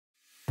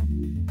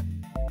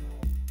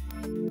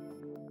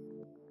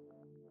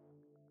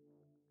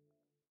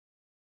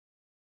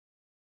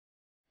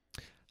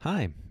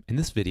Hi, in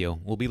this video,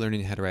 we'll be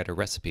learning how to write a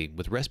recipe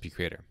with Recipe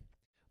Creator.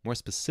 More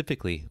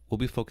specifically, we'll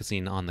be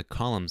focusing on the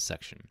columns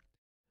section.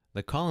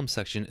 The columns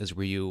section is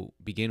where you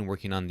begin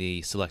working on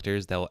the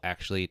selectors that will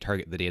actually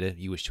target the data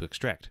you wish to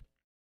extract.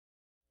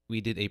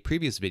 We did a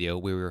previous video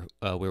where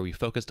we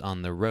focused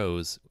on the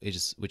rows,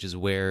 which is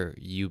where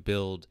you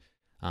build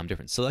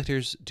different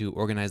selectors to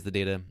organize the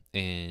data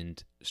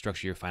and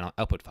structure your final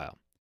output file.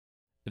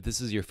 If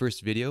this is your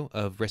first video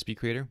of Recipe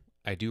Creator,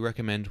 I do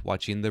recommend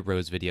watching the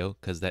rows video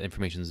because that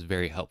information is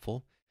very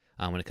helpful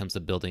when it comes to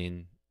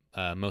building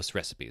most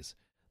recipes.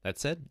 That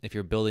said, if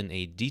you're building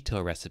a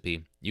detail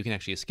recipe, you can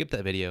actually skip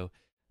that video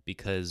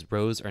because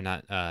rows are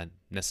not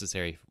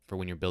necessary for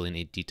when you're building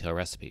a detail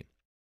recipe.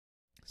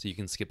 So you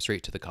can skip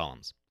straight to the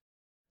columns.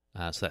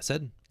 So that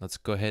said, let's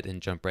go ahead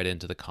and jump right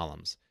into the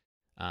columns.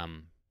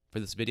 For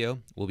this video,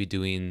 we'll be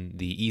doing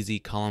the easy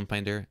column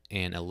finder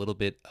and a little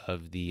bit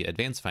of the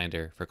advanced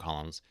finder for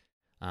columns.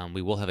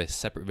 We will have a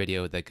separate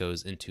video that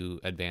goes into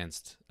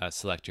advanced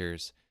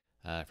selectors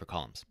for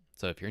columns.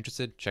 So if you're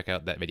interested, check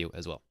out that video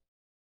as well.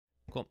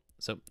 Cool.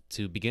 So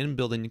to begin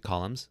building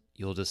columns,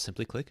 you'll just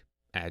simply click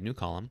Add New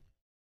Column.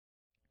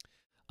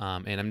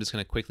 And I'm just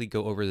going to quickly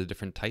go over the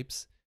different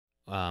types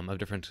of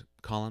different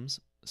columns.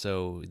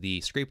 So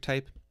the scrape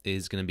type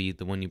is going to be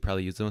the one you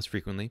probably use the most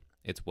frequently.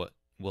 It's what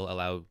will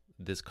allow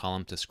this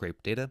column to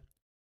scrape data.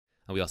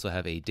 We also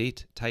have a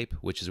date type,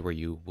 which is where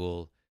you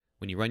will,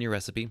 when you run your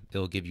recipe,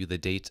 it'll give you the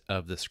date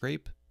of the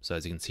scrape. So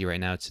as you can see right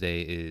now,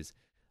 today is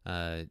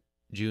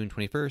June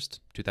 21st,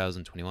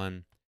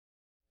 2021.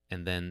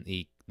 And then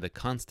the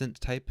constant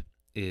type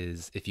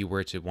is if you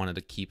were to wanted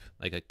to keep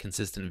like a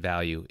consistent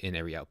value in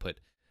every output.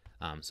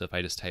 So if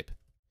I just type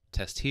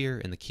test here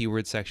in the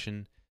keyword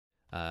section,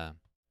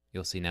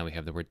 you'll see now we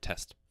have the word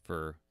test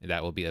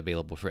that will be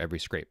available for every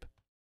scrape.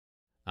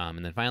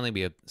 And then finally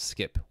we have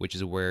skip, which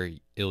is where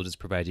it'll just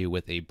provide you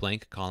with a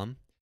blank column.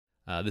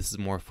 This is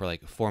more for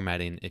like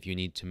formatting if you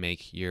need to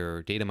make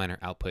your data miner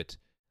output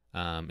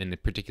in a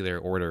particular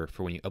order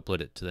for when you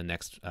upload it to the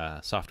next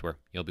software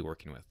you'll be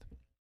working with.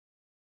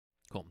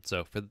 Cool.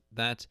 So for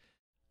that,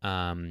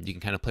 you can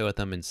kind of play with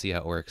them and see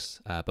how it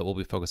works, but we'll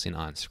be focusing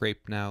on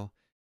scrape now.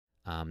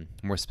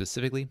 More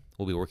specifically,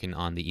 we'll be working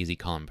on the easy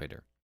column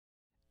finder.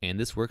 And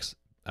this works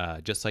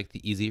just like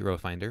the easy row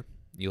finder.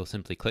 You'll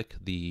simply click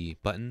the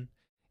button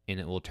and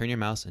it will turn your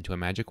mouse into a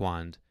magic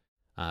wand.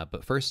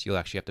 But first, you'll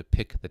actually have to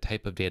pick the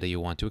type of data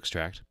you want to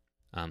extract.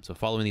 So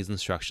following these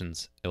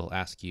instructions, it will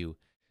ask you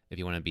if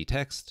you want to be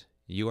text,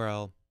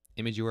 URL,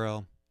 image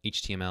URL,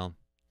 HTML,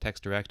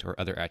 text direct, or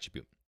other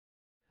attribute.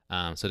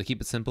 So to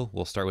keep it simple,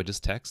 we'll start with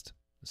just text.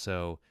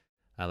 So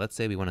let's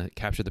say we want to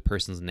capture the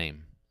person's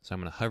name. So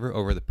I'm going to hover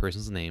over the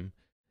person's name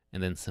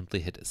and then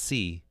simply hit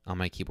C on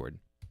my keyboard.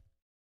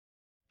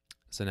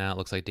 So now it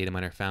looks like Data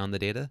Miner found the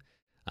data.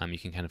 You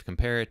can kind of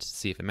compare it,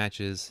 see if it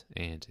matches,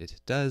 and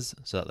it does,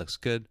 so that looks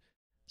good.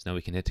 So now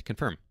we can hit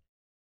confirm.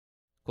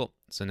 Cool.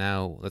 So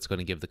now let's go ahead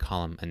and give the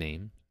column a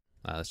name.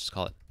 Let's just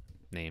call it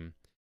name.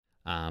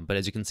 But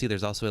as you can see,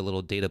 there's also a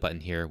little data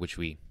button here, which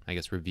we, I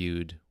guess,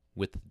 reviewed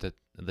with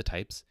the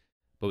types.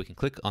 But we can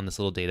click on this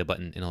little data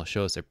button and it'll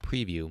show us a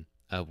preview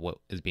of what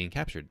is being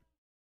captured.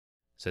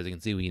 So as you can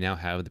see, we now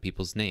have the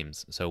people's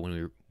names. So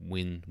when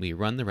we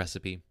run the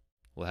recipe,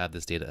 we'll have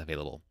this data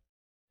available.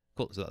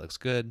 Cool. So that looks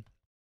good.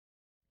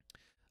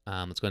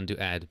 Let's go ahead and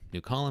do add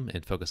new column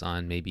and focus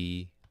on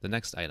maybe the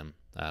next item,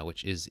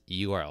 which is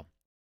URL.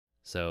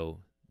 So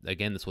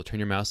again, this will turn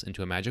your mouse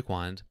into a magic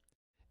wand,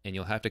 and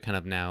you'll have to kind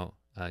of now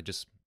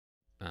just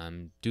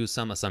do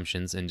some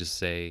assumptions and just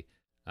say,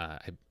 I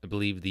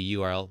believe the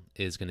URL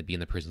is going to be in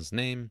the person's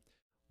name,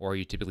 or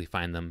you typically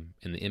find them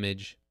in the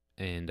image.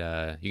 And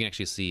you can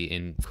actually see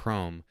in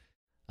Chrome,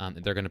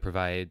 they're going to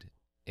provide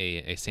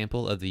a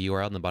sample of the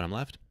URL in the bottom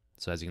left.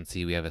 So as you can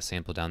see, we have a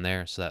sample down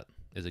there. So that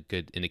is a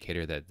good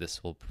indicator that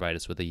this will provide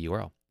us with a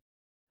URL.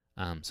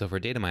 So for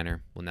Data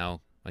Miner, we'll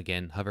now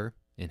again hover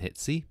and hit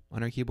C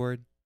on our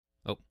keyboard.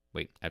 Oh,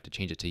 wait, I have to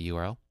change it to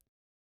URL.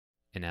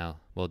 And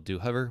now we'll do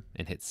hover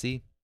and hit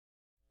C.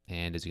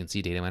 And as you can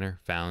see, Data Miner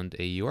found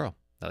a URL.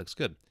 That looks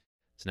good.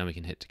 So now we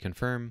can hit to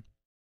confirm.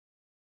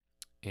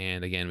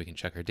 And again, we can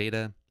check our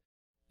data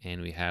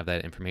and we have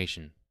that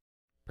information.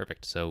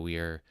 Perfect. So we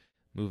are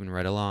moving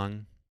right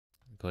along.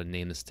 Go ahead and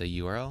name this to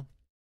URL.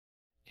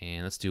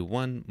 And let's do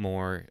one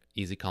more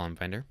easy column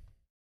finder.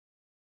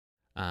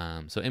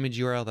 So image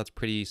URL, that's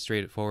pretty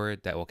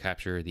straightforward. That will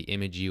capture the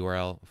image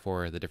URL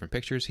for the different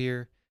pictures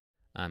here.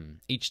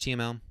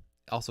 HTML,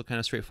 also kind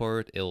of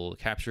straightforward. It'll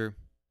capture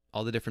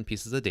all the different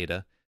pieces of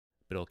data,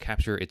 but it'll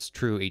capture its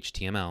true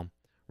HTML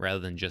rather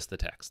than just the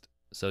text.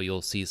 So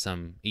you'll see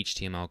some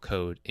HTML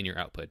code in your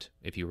output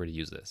if you were to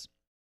use this.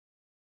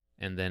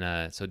 And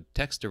then, so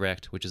text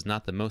direct, which is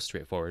not the most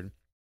straightforward.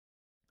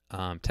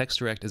 Text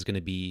direct is going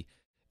to be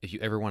if you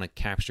ever want to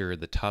capture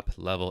the top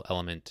level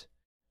element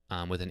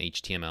with an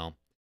HTML,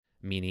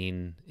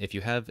 meaning if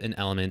you have an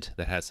element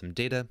that has some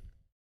data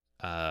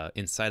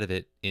inside of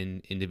it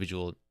in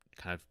individual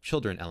kind of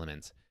children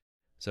elements.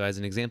 So as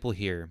an example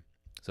here,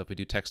 so if we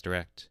do text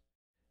direct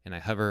and I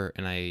hover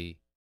and I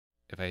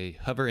if I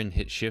hover and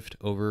hit shift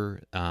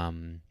over,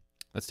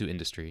 let's do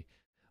industry,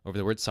 over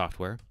the word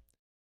software.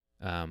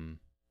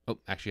 Oh,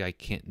 actually I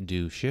can't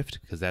do shift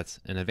because that's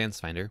an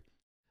advanced finder.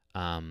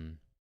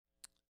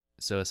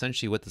 So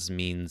essentially what this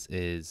means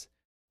is,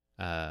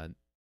 at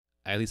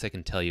least I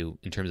can tell you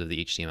in terms of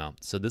the HTML.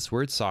 So this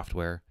word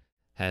software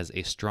has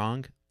a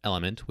strong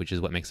element, which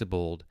is what makes it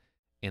bold,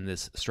 and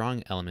this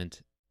strong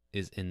element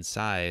is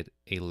inside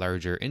a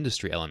larger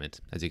industry element,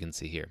 as you can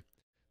see here.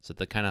 So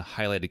the kind of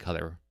highlighted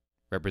color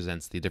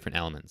represents the different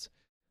elements.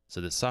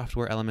 So the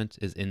software element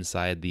is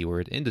inside the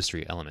word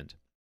industry element.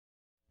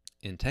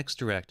 And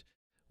TextDirect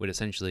would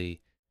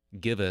essentially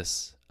give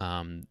us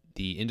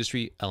the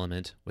industry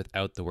element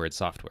without the word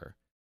software.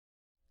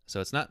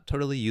 So it's not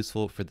totally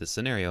useful for this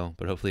scenario,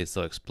 but hopefully it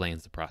still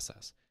explains the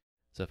process.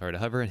 So if I were to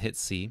hover and hit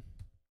C,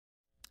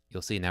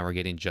 you'll see now we're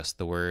getting just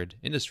the word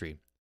industry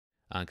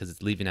because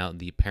it's leaving out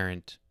the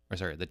parent, or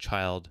sorry, the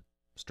child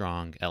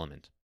strong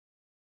element.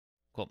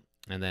 Cool.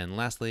 And then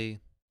lastly,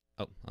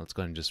 let's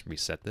go ahead and just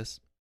reset this.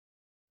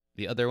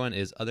 The other one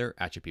is other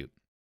attribute.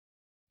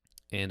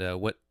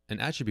 And what an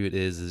attribute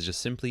is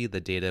just simply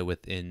the data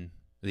within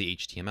the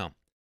HTML.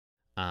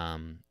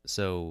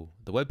 So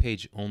the web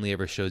page only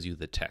ever shows you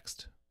the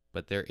text,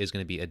 but there is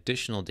going to be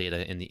additional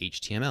data in the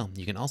HTML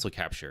you can also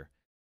capture.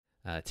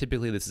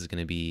 Typically, this is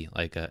going to be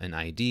like an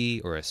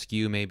ID or a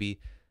SKU maybe,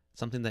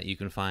 something that you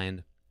can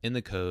find in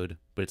the code,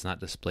 but it's not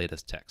displayed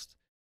as text.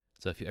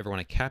 So if you ever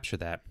want to capture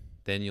that,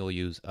 then you'll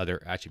use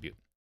other attribute.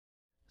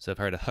 So if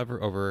I were to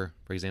hover over,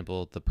 for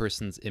example, the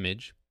person's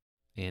image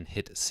and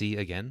hit C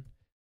again,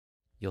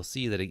 you'll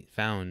see that it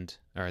found,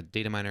 or a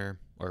data miner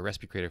or a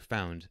recipe creator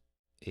found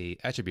a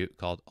attribute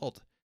called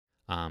alt.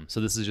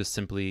 So this is just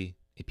simply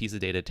a piece of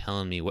data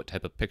telling me what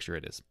type of picture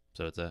it is.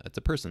 So it's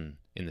a person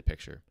in the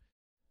picture.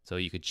 So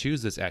you could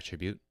choose this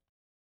attribute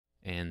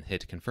and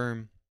hit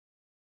confirm,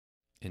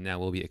 and now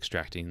we'll be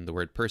extracting the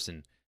word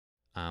person,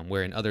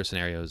 where in other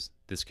scenarios,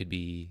 this could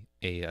be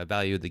a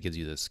value that gives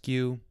you the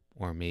SKU,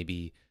 or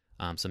maybe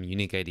some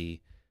unique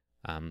ID.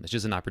 It's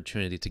just an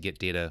opportunity to get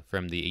data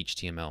from the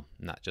HTML,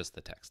 not just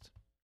the text.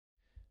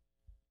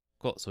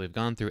 Cool, so we've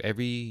gone through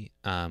every,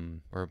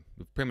 or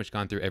we've pretty much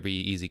gone through every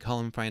easy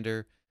column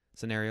finder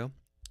scenario.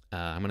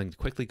 I'm going to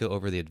quickly go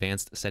over the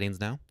advanced settings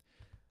now,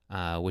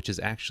 which is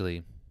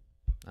actually,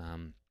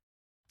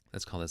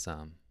 let's call this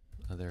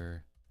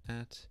other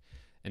at,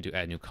 and do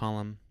add new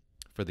column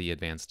for the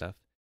advanced stuff.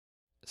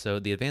 So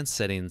the advanced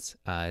settings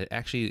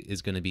actually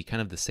is going to be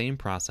kind of the same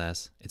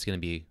process. It's going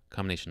to be a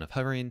combination of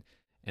hovering,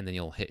 and then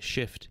you'll hit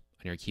shift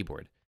on your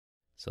keyboard.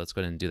 So let's go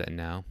ahead and do that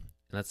now.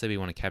 And let's say we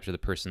want to capture the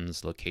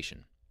person's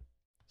location.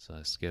 So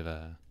let's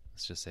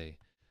just say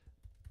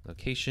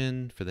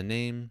location for the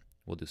name.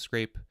 We'll do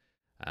scrape,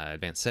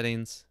 advanced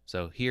settings.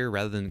 So here,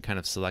 rather than kind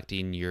of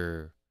selecting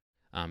your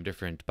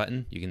different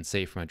button, you can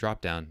say from a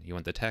drop down, you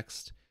want the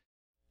text,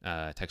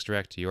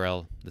 TextDirect,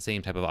 URL, the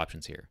same type of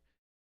options here.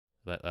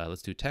 But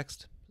let's do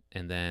text,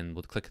 and then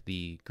we'll click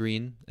the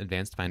green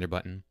advanced finder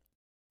button.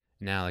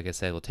 Now, like I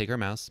said, we'll take our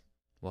mouse,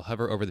 we'll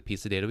hover over the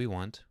piece of data we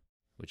want,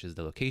 which is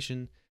the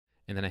location,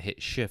 and then I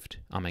hit shift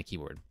on my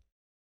keyboard.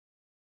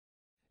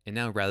 And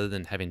now, rather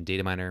than having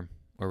data miner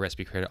or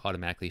recipe creator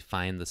automatically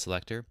find the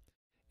selector,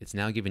 it's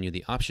now giving you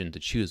the option to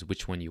choose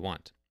which one you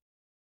want.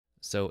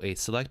 So a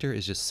selector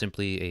is just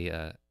simply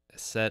a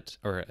set,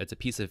 or it's a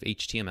piece of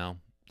HTML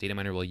data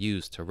miner will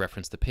use to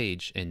reference the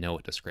page and know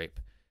what to scrape.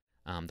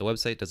 The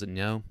website doesn't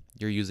know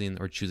you're using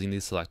or choosing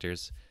these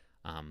selectors.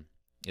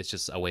 It's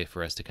just a way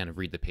for us to kind of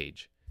read the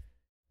page.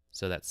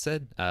 So that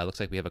said, it looks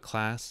like we have a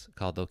class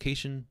called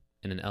location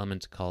and an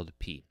element called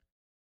P.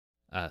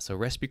 So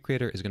Recipe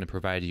Creator is going to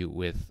provide you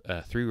with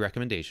 3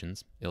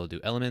 recommendations. It'll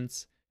do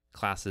elements,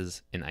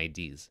 classes, and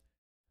IDs.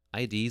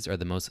 IDs are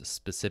the most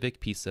specific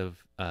piece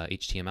of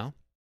HTML.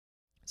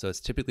 So it's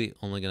typically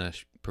only going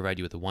to provide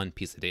you with one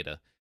piece of data.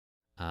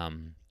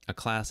 A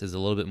class is a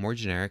little bit more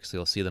generic, so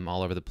you'll see them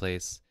all over the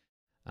place.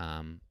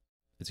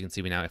 As you can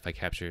see now, if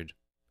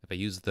I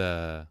use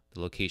the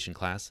location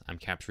class, I'm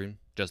capturing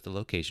just the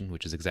location,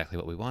 which is exactly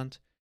what we want.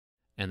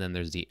 And then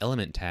there's the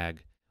element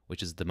tag,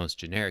 which is the most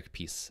generic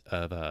piece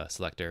of a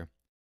selector.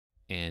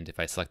 And if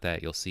I select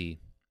that, you'll see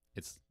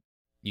it's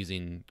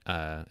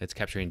it's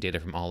capturing data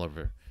from all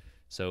over.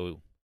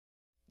 So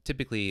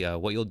typically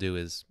what you'll do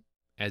is,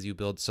 as you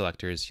build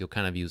selectors, you'll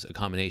kind of use a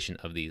combination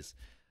of these.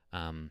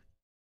 And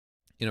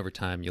over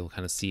time, you'll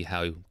kind of see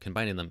how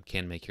combining them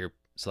can make your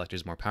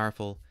selectors more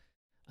powerful.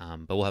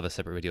 But we'll have a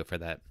separate video for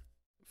that.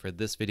 For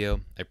this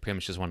video, I pretty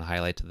much just want to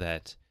highlight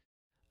that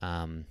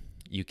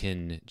you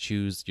can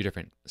choose your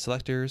different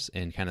selectors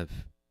and kind of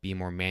be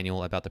more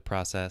manual about the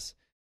process.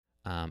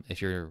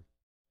 If you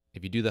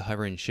do the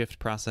hover and shift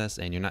process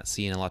and you're not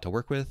seeing a lot to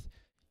work with,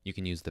 you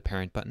can use the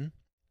parent button.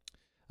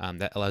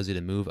 That allows you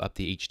to move up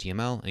the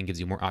HTML and gives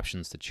you more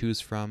options to choose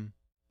from.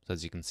 So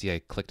as you can see, I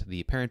clicked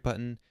the parent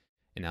button,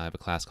 and now I have a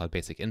class called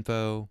basic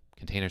info,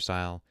 container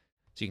style.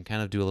 So you can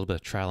kind of do a little bit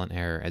of trial and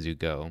error as you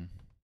go.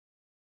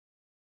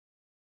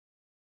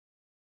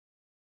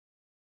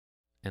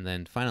 And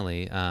then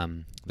finally,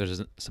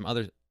 there's some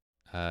other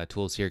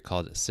tools here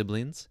called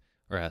siblings,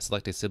 or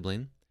select a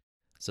sibling.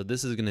 So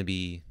this is going to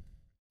be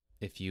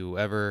if you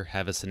ever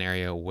have a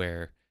scenario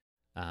where,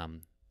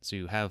 so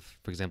you have,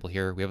 for example,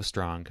 here we have a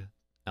strong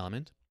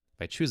element.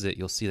 If I choose it,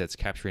 you'll see that's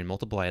capturing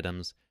multiple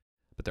items,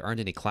 but there aren't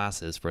any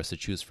classes for us to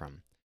choose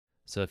from.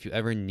 So if you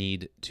ever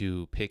need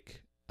to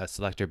pick a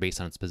selector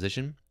based on its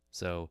position,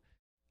 so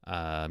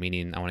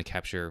meaning I want to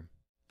capture,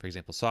 for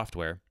example,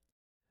 software,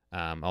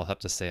 I'll have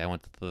to say I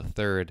want the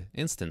third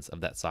instance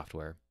of that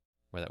software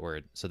or that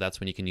word. So that's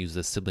when you can use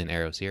the sibling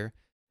arrows here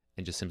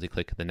and just simply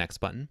click the next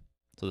button.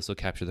 So this will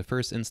capture the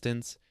first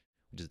instance,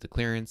 which is the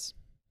clearance,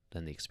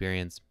 then the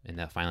experience, and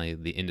now finally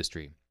the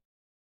industry.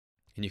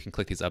 And you can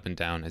click these up and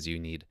down as you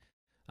need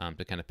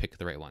to kind of pick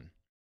the right one.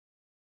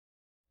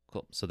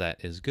 Cool, so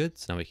that is good.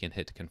 So now we can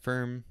hit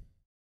confirm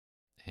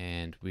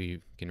and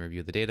we can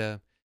review the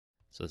data.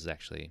 So this is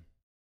actually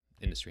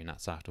industry,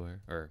 not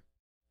software or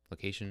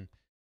location.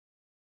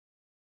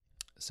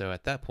 So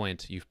at that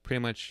point, you've pretty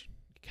much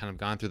kind of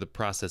gone through the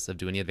process of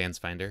doing the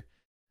advanced finder.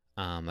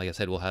 Like I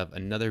said, we'll have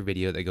another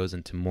video that goes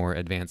into more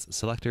advanced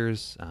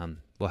selectors.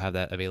 We'll have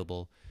that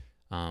available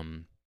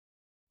on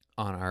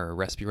our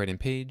recipe writing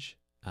page.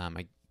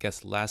 I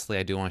guess lastly,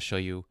 I do want to show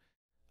you,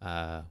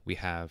 we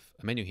have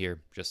a menu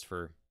here just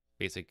for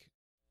basic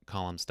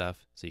column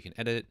stuff. So you can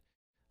edit,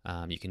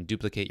 you can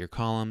duplicate your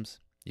columns,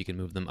 you can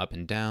move them up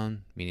and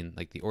down, meaning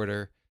like the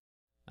order.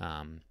 You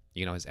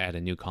can always add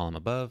a new column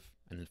above,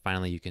 and then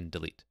finally you can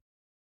delete.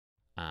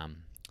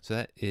 So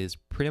that is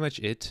pretty much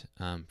it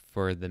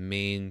for the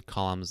main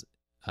columns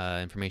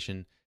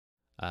information.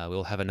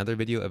 We'll have another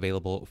video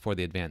available for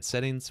the advanced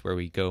settings where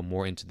we go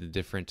more into the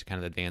different kind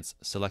of advanced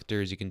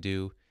selectors you can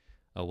do.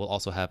 We'll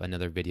also have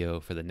another video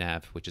for the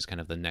nav, which is kind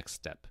of the next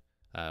step,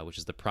 which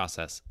is the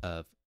process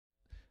of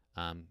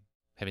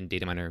having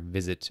DataMiner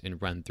visit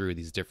and run through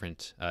these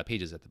different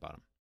pages at the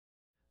bottom.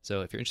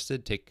 So if you're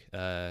interested, take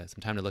some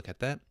time to look at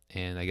that.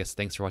 And I guess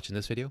thanks for watching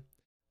this video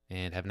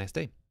and have a nice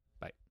day.